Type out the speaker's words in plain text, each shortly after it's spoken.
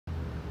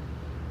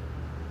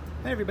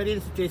Hi everybody,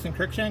 this is Jason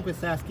Cruikshank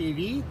with Sask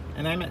EV,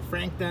 and I'm at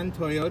Frank Dunn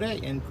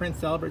Toyota in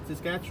Prince Albert,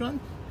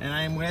 Saskatchewan, and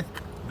I'm with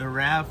the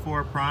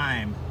RAV4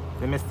 Prime.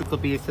 The mystical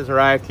beast has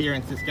arrived here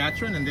in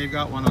Saskatchewan and they've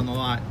got one on the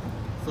lot.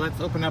 So let's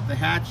open up the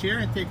hatch here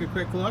and take a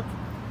quick look.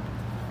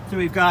 So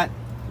we've got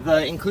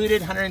the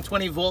included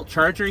 120 volt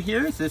charger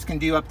here, so this can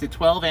do up to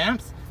 12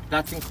 amps.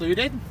 That's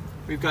included.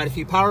 We've got a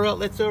few power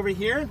outlets over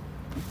here.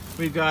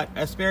 We've got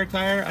a spare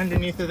tire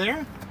underneath of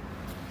there.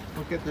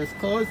 We'll get this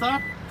closed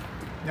up.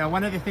 Now,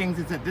 one of the things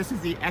is that this is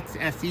the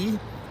XSE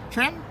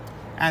trim,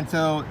 and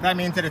so that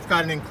means that it's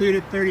got an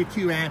included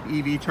 32 amp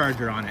EV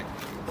charger on it.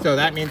 So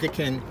that means it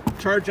can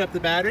charge up the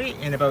battery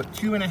in about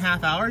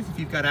 2.5 hours if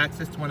you've got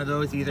access to one of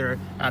those, either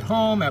at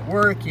home, at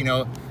work, you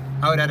know,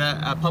 out at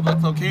a public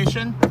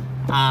location.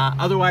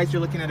 Otherwise, you're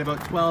looking at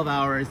about 12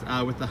 hours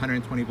with the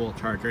 120 volt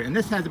charger. And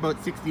this has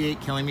about 68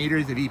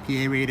 kilometers of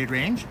EPA rated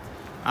range.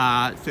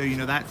 So, you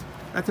know, that's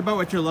about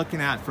what you're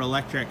looking at for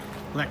electric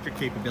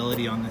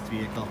capability on this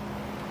vehicle.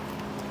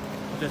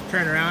 Just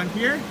turn around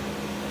here.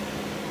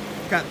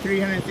 It's got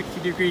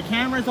 360-degree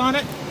cameras on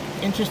it.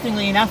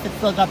 Interestingly enough, it's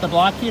still got the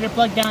block heater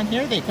plug down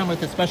here. They come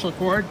with a special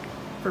cord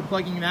for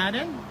plugging that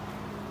in.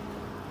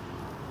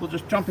 We'll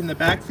just jump in the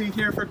back seat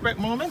here for a quick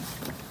moment.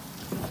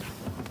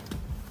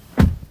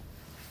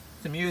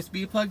 Some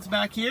USB plugs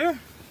back here.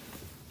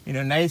 You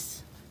know,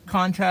 nice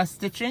contrast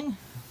stitching.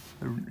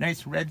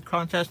 Nice red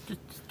contrast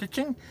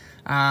stitching.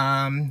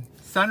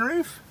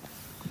 Sunroof.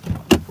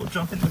 We'll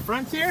jump in the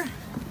front here.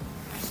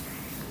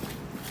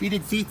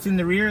 Heated seats in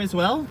the rear as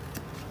well.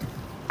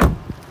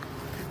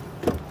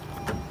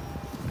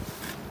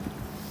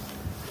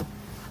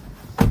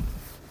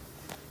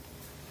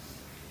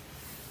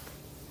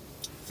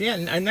 So yeah,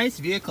 a nice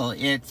vehicle.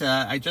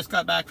 I just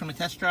got back from a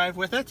test drive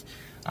with it,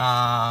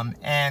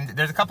 and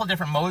there's a couple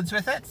different modes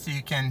with it. So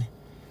you can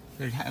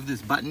have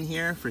this button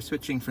here for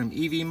switching from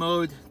EV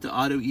mode to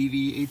auto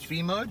EV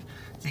HV mode.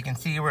 So you can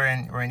see we're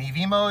in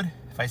EV mode.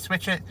 If I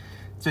switch it,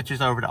 it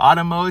switches over to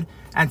auto mode,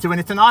 and so when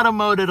it's in auto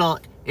mode, it'll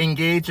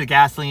engage the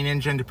gasoline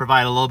engine to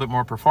provide a little bit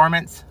more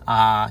performance,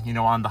 you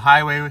know, on the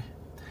highway.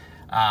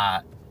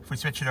 If we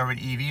switch it over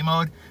to EV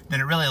mode,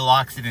 then it really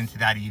locks it into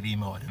that EV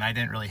mode, and I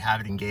didn't really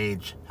have it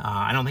engage.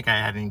 I don't think I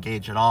had it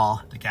engaged at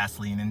all, the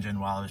gasoline engine,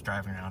 while I was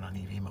driving around on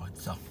EV mode.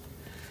 So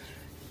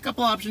a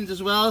couple options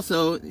as well.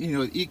 So, you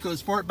know, Eco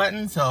Sport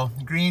button, so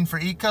green for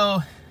Eco,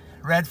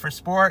 red for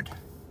Sport,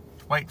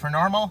 white for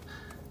normal.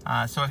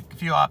 So a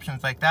few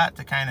options like that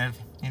to kind of,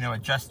 you know,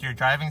 adjust your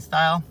driving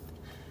style.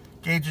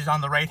 Gauges on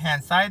the right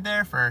hand side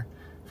there for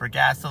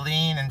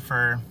gasoline and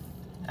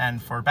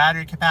for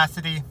battery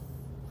capacity,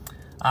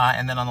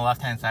 and then on the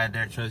left hand side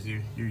there it shows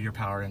you your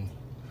power and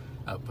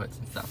outputs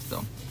and stuff.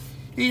 So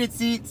heated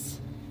seats,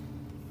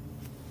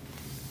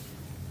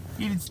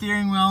 heated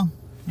steering wheel,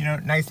 you know,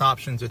 nice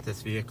options with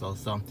this vehicle.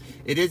 So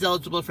it is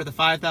eligible for the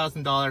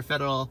 $5,000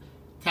 federal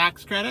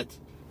tax credit,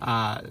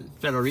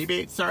 federal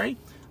rebate, sorry.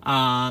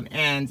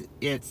 And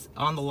it's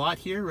on the lot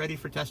here, ready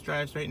for test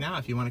drives right now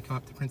if you want to come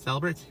up to Prince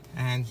Albert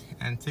and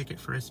take it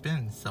for a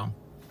spin. So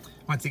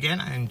once again,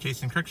 I'm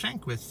Jason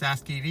Cruikshank with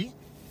Sask EV.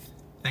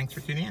 Thanks for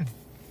tuning in.